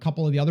a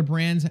couple of the other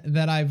brands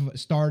that I've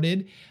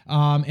started.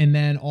 And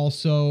then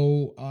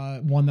also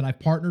one that I've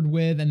partnered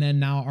with. And then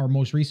now our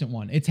most recent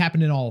one. It's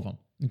happened in all of them.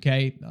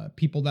 Okay.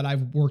 People that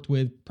I've worked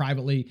with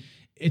privately,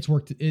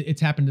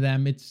 it's happened to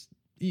them.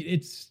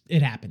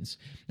 It happens.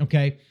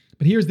 Okay.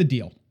 But here's the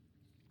deal.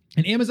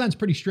 And Amazon's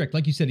pretty strict.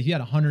 Like you said, if you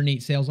had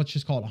 108 sales, let's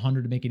just call it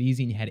 100 to make it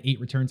easy, and you had 8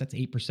 returns, that's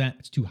 8%.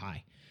 That's too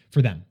high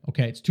for them.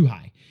 Okay. It's too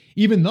high.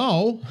 Even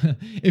though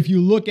if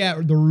you look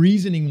at the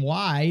reasoning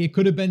why, it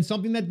could have been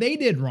something that they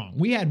did wrong.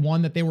 We had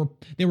one that they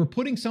were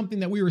putting something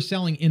that we were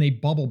selling in a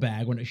bubble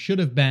bag when it should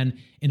have been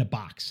in a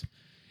box.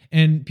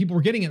 And people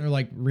were getting it. And they're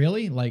like,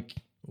 really? Like,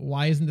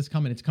 why isn't this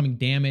coming? It's coming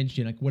damaged,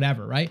 like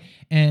whatever. Right.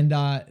 And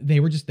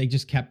they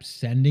just kept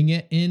sending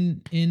it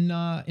in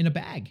a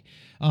bag.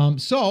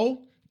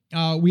 So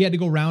we had to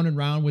go round and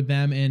round with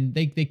them, and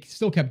they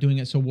still kept doing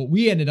it. So what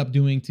we ended up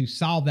doing to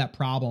solve that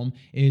problem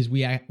is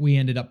we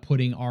ended up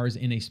putting ours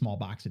in a small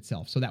box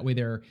itself. So that way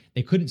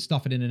they couldn't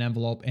stuff it in an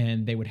envelope,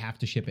 and they would have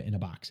to ship it in a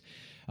box.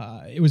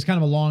 It was kind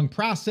of a long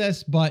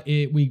process, but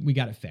we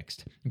got it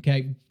fixed.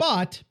 Okay.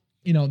 But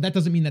that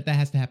doesn't mean that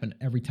has to happen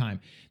every time.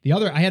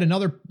 I had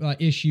another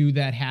issue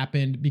that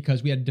happened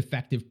because we had a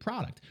defective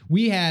product.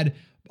 We had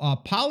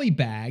poly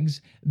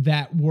bags they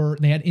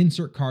had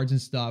insert cards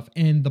and stuff.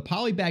 And the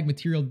poly bag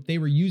material that they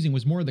were using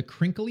was more of the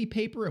crinkly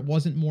paper. It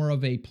wasn't more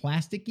of a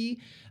plasticky,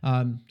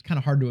 kind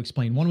of hard to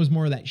explain. One was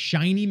more of that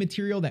shiny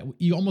material that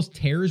you almost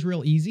tears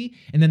real easy.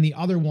 And then the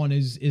other one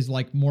is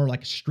like more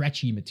like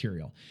stretchy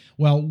material.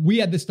 Well, we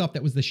had this stuff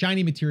that was the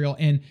shiny material,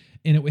 and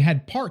it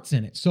had parts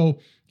in it. So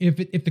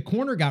if the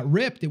corner got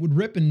ripped, it would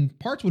rip and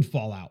parts would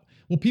fall out.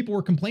 Well, people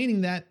were complaining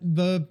that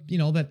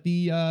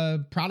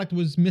the product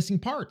was missing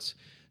parts.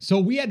 So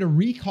we had to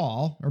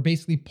recall, or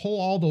basically pull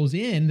all those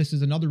in. This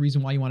is another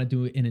reason why you want to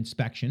do an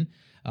inspection,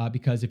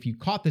 because if you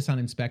caught this on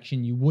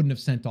inspection, you wouldn't have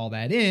sent all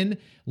that in.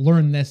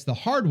 Learn this the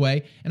hard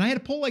way. And I had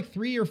to pull like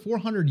 300 or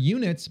 400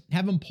 units,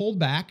 have them pulled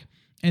back,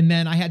 and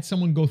then I had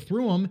someone go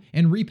through them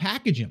and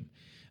repackage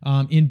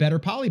them in better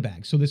poly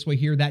bags. So this way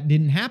here, that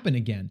didn't happen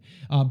again.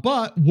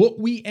 But what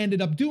we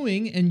ended up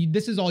doing, and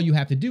this is all you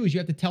have to do, is you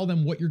have to tell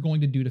them what you're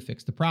going to do to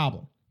fix the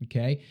problem.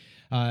 Okay.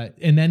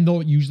 And then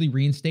they'll usually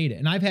reinstate it.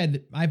 And I've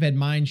had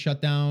mine shut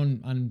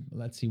down on,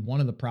 one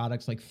of the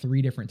products like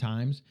 3 different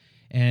times.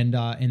 And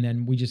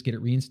then we just get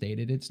it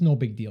reinstated. It's no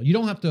big deal. You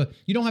don't have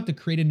to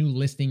create a new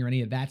listing or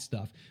any of that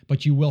stuff,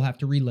 but you will have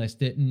to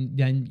relist it. And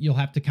then you'll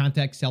have to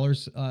contact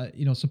sellers,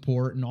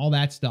 support and all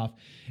that stuff.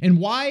 And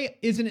why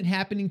isn't it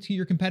happening to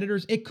your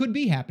competitors? It could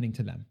be happening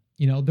to them.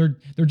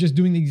 They're just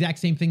doing the exact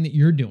same thing that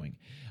you're doing.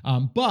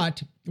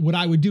 But what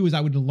I would do is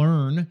I would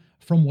learn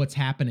from what's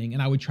happening,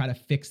 and I would try to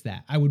fix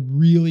that. I would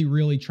really,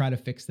 really try to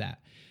fix that.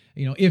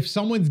 If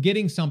someone's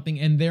getting something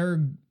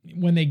and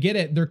when they get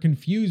it, they're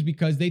confused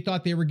because they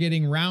thought they were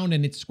getting round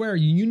and it's square.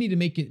 You need to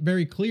make it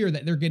very clear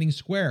that they're getting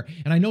square.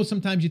 And I know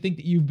sometimes you think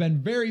that you've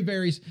been very,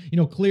 very,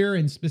 clear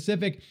and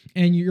specific,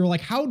 and you're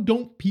like, how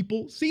don't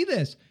people see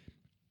this?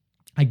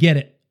 I get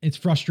it. It's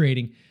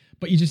frustrating,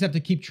 but you just have to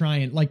keep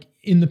trying. Like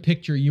in the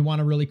picture, you want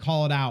to really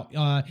call it out.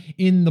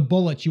 In the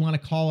bullets, you want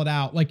to call it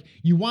out. Like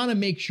you want to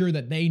make sure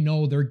that they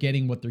know they're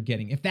getting what they're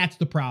getting. If that's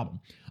the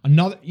problem,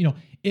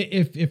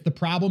 if the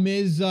problem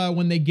is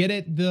when they get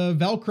it, the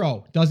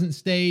Velcro doesn't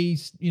stay,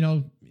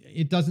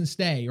 it doesn't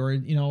stay, or,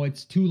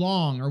 it's too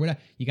long or whatever,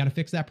 you got to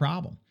fix that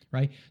problem.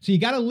 Right. So you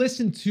got to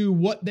listen to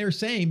what they're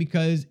saying,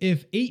 because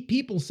if 8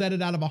 people said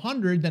it out of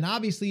 100, then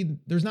obviously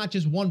there's not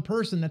just one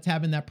person that's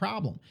having that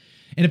problem.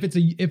 And if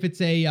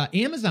it's a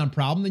Amazon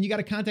problem, then you got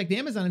to contact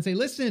Amazon and say,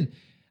 listen,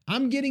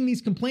 I'm getting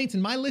these complaints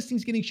and my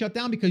listing's getting shut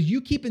down because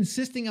you keep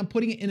insisting on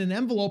putting it in an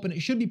envelope and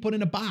it should be put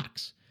in a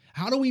box.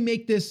 How do we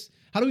make this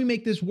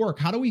work?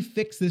 How do we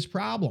fix this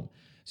problem?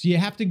 So you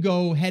have to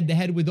go head to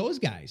head with those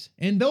guys,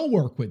 and they'll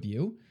work with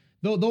you.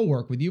 They'll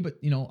work with you, but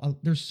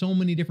there's so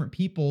many different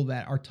people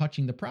that are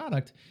touching the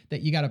product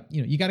that you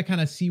gotta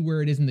kind of see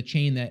where it is in the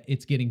chain that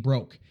it's getting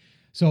broke.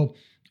 So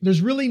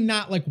there's really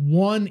not like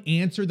one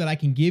answer that I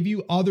can give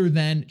you other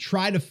than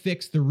try to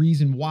fix the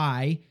reason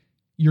why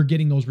you're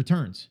getting those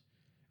returns,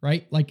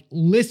 right? Like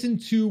listen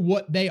to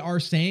what they are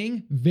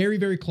saying very,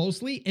 very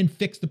closely and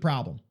fix the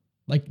problem.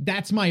 Like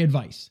that's my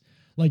advice.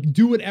 Like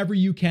do whatever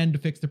you can to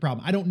fix the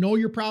problem. I don't know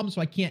your problem,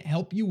 so I can't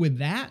help you with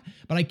that,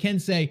 but I can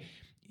say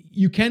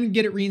you can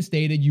get it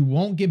reinstated. You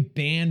won't get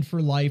banned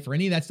for life or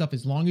any of that stuff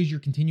as long as you're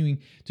continuing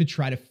to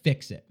try to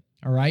fix it.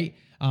 All right.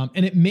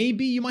 And it may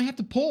be you might have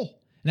to pull.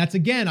 And that's,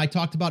 again, I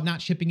talked about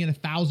not shipping in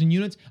 1,000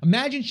 units.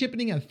 Imagine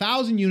shipping in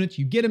 1,000 units,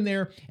 you get them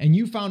there, and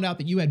you found out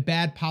that you had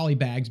bad poly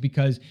bags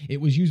because it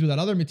was used with that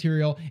other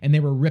material and they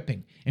were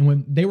ripping. And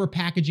when they were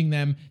packaging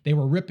them, they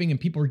were ripping and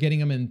people were getting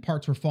them and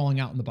parts were falling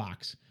out in the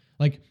box.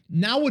 Like,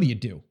 now what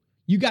do?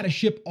 You got to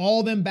ship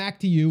all them back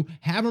to you,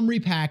 have them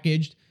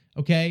repackaged,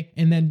 okay?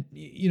 And then,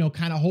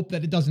 kind of hope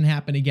that it doesn't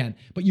happen again.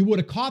 But you would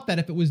have caught that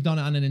if it was done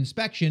on an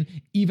inspection,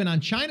 even on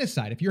China's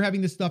side. If you're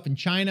having this stuff in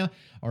China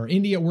or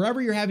India,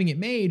 wherever you're having it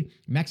made,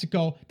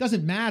 Mexico,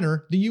 doesn't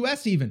matter, the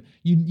US even,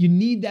 you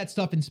need that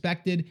stuff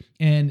inspected.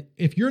 And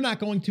if you're not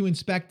going to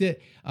inspect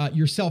it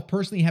yourself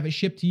personally, have it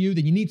shipped to you,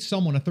 then you need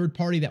someone, a third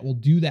party that will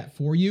do that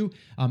for you.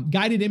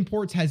 Guided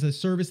Imports has a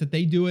service that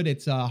they do it.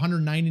 It's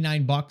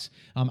 $199.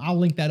 I'll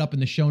link that up in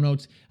the show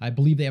notes. I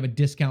believe they have a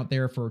discount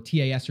there for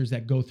TASers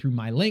that go through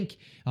my link,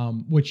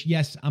 which,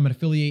 yes, I'm an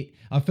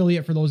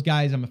affiliate for those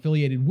guys. I'm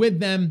affiliated with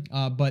them,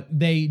 but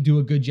they do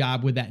a good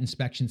job with that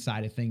inspection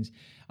side of things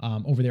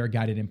over there at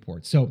Guided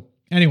Imports. So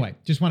anyway,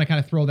 just want to kind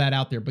of throw that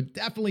out there, but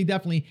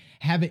definitely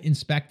have it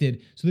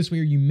inspected. So this way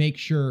you make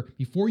sure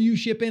before you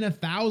ship in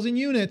 1,000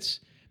 units,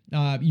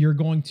 you're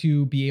going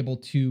to be able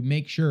to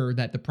make sure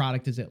that the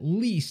product is at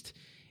least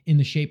in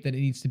the shape that it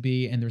needs to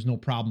be and there's no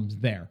problems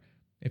there.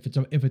 If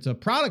it's a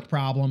product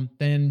problem,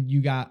 then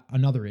you got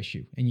another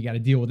issue and you got to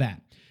deal with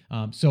that.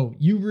 So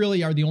you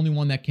really are the only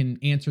one that can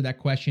answer that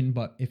question.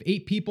 But if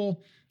 8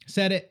 people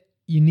said it,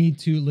 you need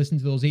to listen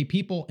to those 8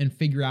 people and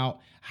figure out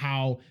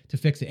how to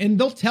fix it. And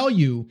they'll tell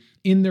you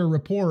in their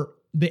report,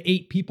 the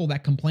 8 people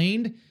that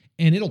complained,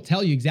 and it'll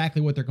tell you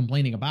exactly what they're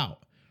complaining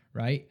about,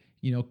 right?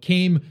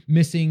 Came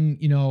missing,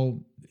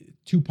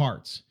 2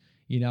 parts,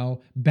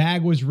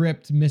 bag was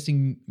ripped,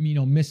 missing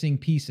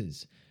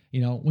pieces.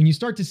 When you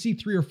start to see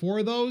 3 or 4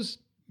 of those,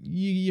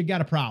 you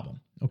got a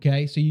problem.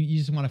 Okay. So you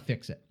just want to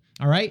fix it.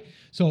 All right.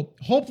 So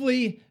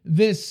hopefully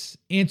this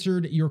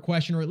answered your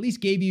question or at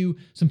least gave you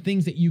some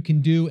things that you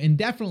can do, and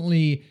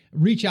definitely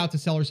reach out to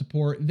seller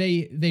support.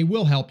 They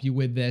will help you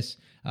with this.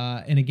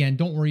 And again,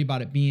 don't worry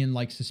about it being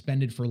like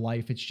suspended for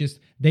life. It's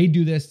just, they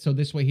do this. So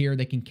this way here,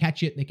 they can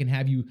catch it. They can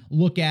have you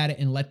look at it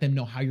and let them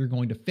know how you're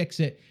going to fix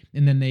it.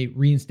 And then they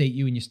reinstate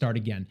you and you start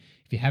again.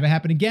 If you have it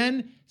happen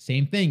again,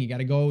 same thing. You got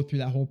to go through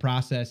that whole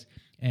process.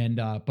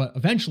 And, but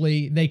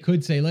eventually they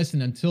could say,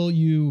 listen, until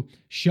you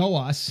show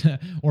us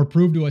or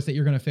prove to us that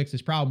you're going to fix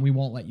this problem, we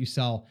won't let you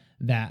sell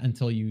that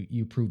until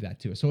you prove that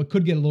to us. So it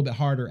could get a little bit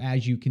harder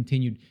as you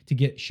continue to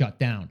get shut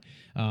down.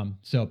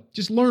 So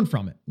just learn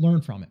from it.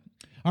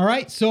 All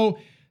right. So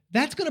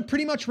that's going to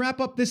pretty much wrap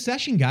up this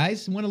session,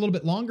 guys. Went a little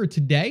bit longer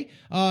today.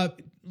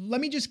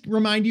 Let me just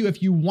remind you,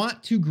 if you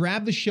want to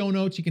grab the show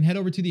notes, you can head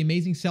over to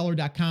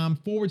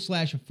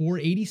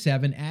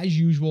theamazingseller.com/487. As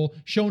usual,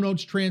 show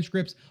notes,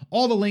 transcripts,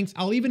 all the links.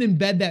 I'll even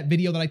embed that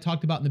video that I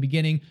talked about in the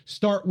beginning.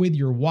 Start with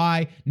your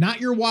why, not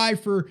your why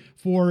for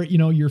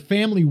your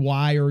family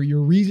why or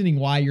your reasoning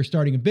why you're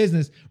starting a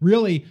business.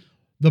 Really,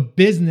 the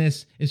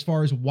business as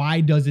far as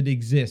why does it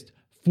exist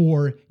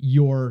for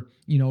your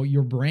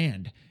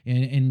brand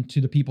and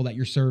to the people that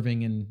you're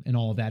serving and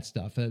all of that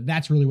stuff.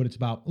 That's really what it's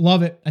about.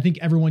 Love it. I think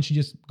everyone should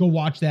just go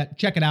watch that,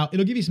 check it out.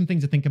 It'll give you some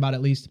things to think about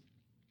at least.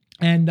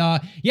 And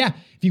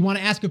if you want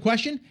to ask a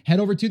question, head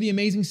over to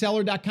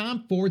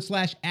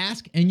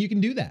theamazingseller.com/ask and you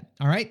can do that.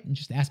 All right. And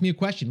just ask me a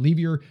question. Leave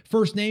your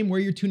first name, where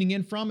you're tuning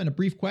in from, and a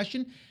brief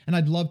question. And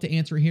I'd love to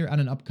answer here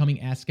on an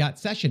upcoming Ask Scott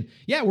session.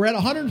 Yeah, we're at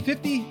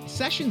 150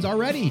 sessions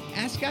already.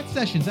 Ask Scott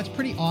sessions. That's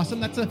pretty awesome.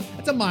 That's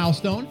a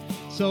milestone.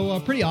 So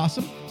pretty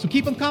awesome. So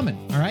keep them coming.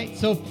 All right.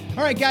 So,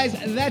 all right, guys,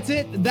 that's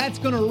it. That's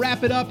going to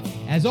wrap it up.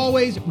 As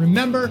always,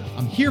 remember,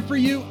 I'm here for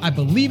you. I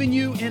believe in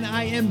you and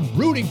I am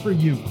rooting for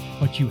you,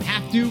 but you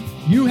have to,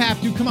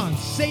 come on,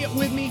 say it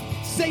with me,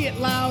 say it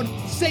loud,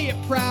 say it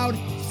proud,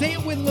 say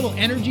it with a little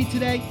energy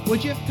today,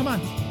 would you? Come on,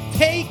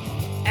 take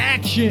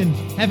action.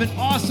 Have an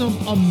awesome,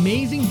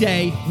 amazing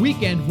day,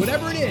 weekend,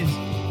 whatever it is.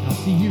 I'll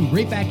see you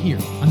right back here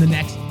on the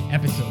next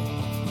episode.